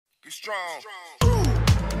be strong.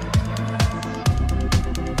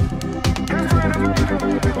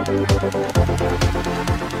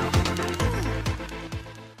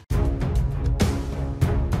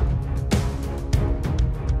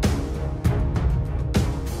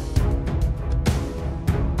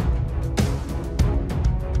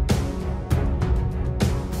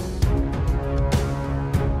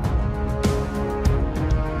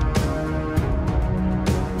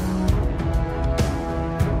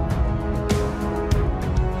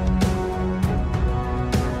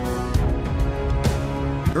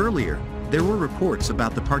 Earlier, there were reports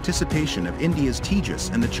about the participation of India's JAS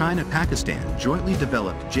and the China-Pakistan jointly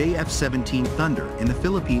developed JF-17 Thunder in the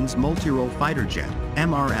Philippines multirole fighter jet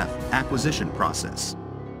 (MRF) acquisition process.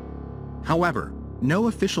 However, no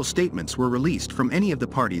official statements were released from any of the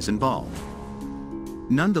parties involved.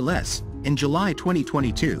 Nonetheless, in July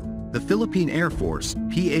 2022, the Philippine Air Force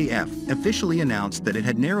 (PAF) officially announced that it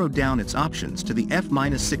had narrowed down its options to the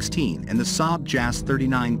F-16 and the Saab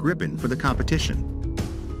JAS-39 Gripen for the competition.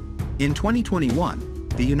 In 2021,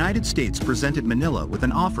 the United States presented Manila with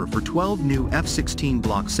an offer for 12 new F-16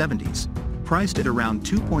 Block 70s, priced at around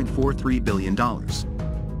 $2.43 billion.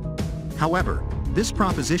 However, this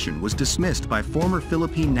proposition was dismissed by former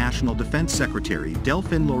Philippine National Defense Secretary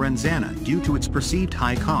Delfin Lorenzana due to its perceived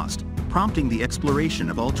high cost, prompting the exploration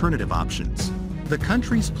of alternative options. The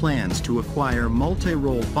country's plans to acquire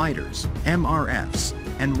multirole fighters, MRFs,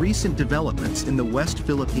 and recent developments in the West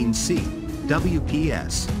Philippine Sea,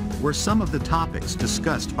 WPS, were some of the topics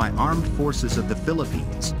discussed by Armed Forces of the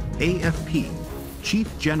Philippines, AFP, Chief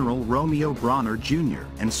General Romeo Bronner Jr.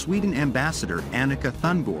 and Sweden Ambassador Annika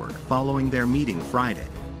Thunborg following their meeting Friday.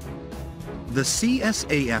 The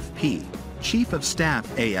CSAFP, Chief of Staff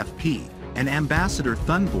AFP, and Ambassador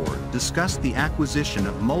Thunborg discussed the acquisition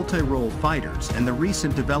of multirole fighters and the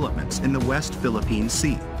recent developments in the West Philippine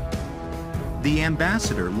Sea. The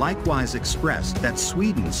ambassador likewise expressed that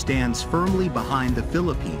Sweden stands firmly behind the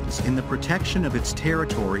Philippines in the protection of its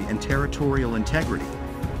territory and territorial integrity,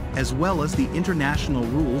 as well as the international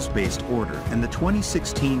rules-based order and the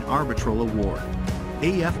 2016 Arbitral Award.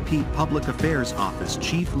 AFP Public Affairs Office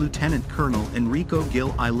Chief Lieutenant Colonel Enrico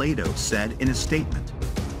Gil Iledo said in a statement.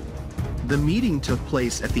 The meeting took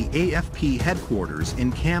place at the AFP headquarters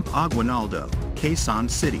in Camp Aguinaldo, Quezon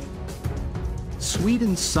City.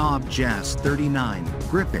 Sweden's Saab JAS-39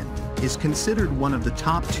 Gripen is considered one of the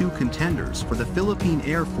top two contenders for the Philippine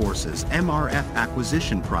Air Force's MRF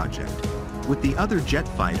acquisition project, with the other jet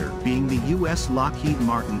fighter being the U.S. Lockheed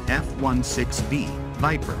Martin F-16V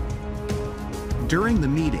Viper. During the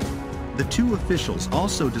meeting, the two officials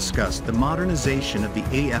also discussed the modernization of the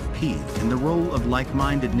AFP and the role of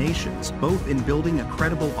like-minded nations both in building a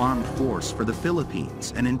credible armed force for the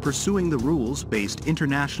Philippines and in pursuing the rules-based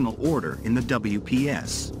international order in the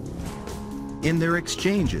WPS. In their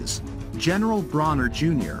exchanges, General Bronner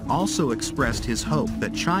Jr. also expressed his hope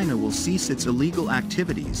that China will cease its illegal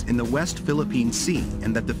activities in the West Philippine Sea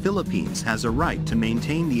and that the Philippines has a right to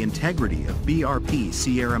maintain the integrity of BRP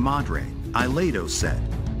Sierra Madre, Iledo said.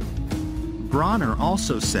 Bronner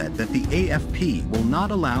also said that the AFP will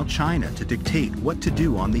not allow China to dictate what to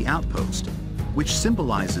do on the outpost, which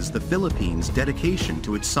symbolizes the Philippines' dedication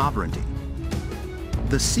to its sovereignty.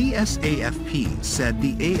 The CSAFP said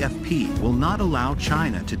the AFP will not allow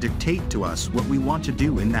China to dictate to us what we want to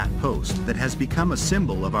do in that post that has become a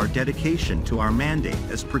symbol of our dedication to our mandate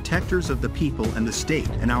as protectors of the people and the state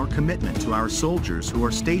and our commitment to our soldiers who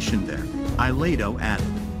are stationed there, Iledo added.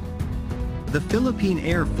 The Philippine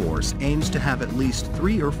Air Force aims to have at least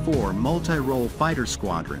 3 or 4 multirole fighter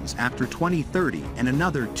squadrons after 2030 and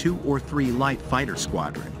another 2 or 3 light fighter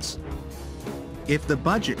squadrons. If the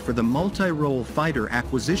budget for the multirole fighter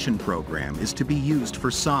acquisition program is to be used for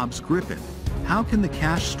Saab's Gripen, how can the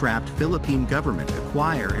cash-strapped Philippine government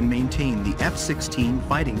acquire and maintain the F-16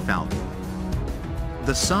 Fighting Falcon?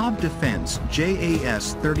 The Saab Defense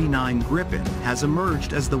JAS-39 Gripen has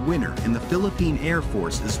emerged as the winner in the Philippine Air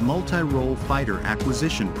Force's multirole fighter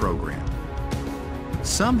acquisition program.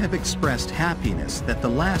 Some have expressed happiness that the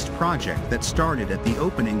last project that started at the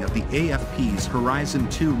opening of the AFP's Horizon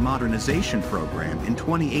 2 modernization program in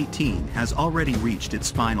 2018 has already reached its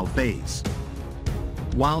final phase.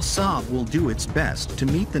 While Saab will do its best to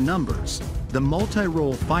meet the numbers, the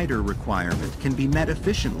multirole fighter requirement can be met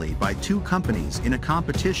efficiently by 2 companies in a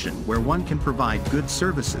competition where one can provide good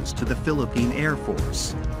services to the Philippine Air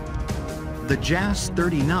Force. The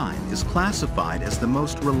JAS-39 is classified as the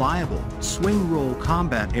most reliable swing-roll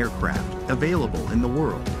combat aircraft available in the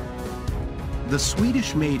world. The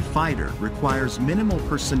Swedish-made fighter requires minimal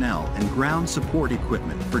personnel and ground support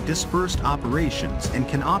equipment for dispersed operations and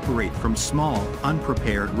can operate from small,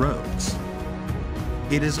 unprepared roads.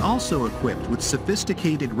 It is also equipped with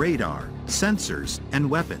sophisticated radar, sensors, and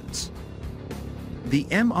weapons. The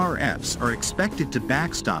MRFs are expected to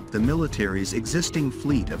backstop the military's existing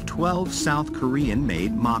fleet of 12 South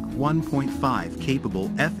Korean-made Mach 1.5 capable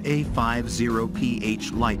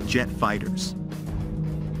Fa-50PH light jet fighters.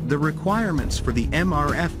 The requirements for the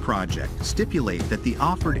MRF project stipulate that the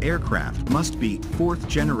offered aircraft must be 4th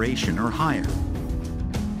generation or higher.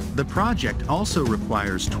 The project also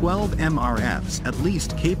requires 12 MRFs at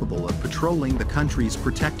least capable of patrolling the country's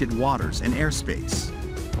protected waters and airspace.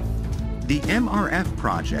 The MRF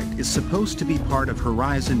project is supposed to be part of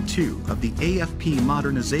Horizon 2 of the AFP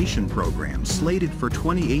modernization program slated for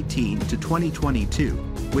 2018 to 2022,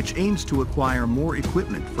 which aims to acquire more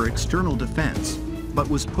equipment for external defense, but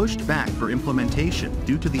was pushed back for implementation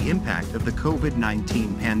due to the impact of the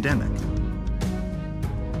COVID-19 pandemic.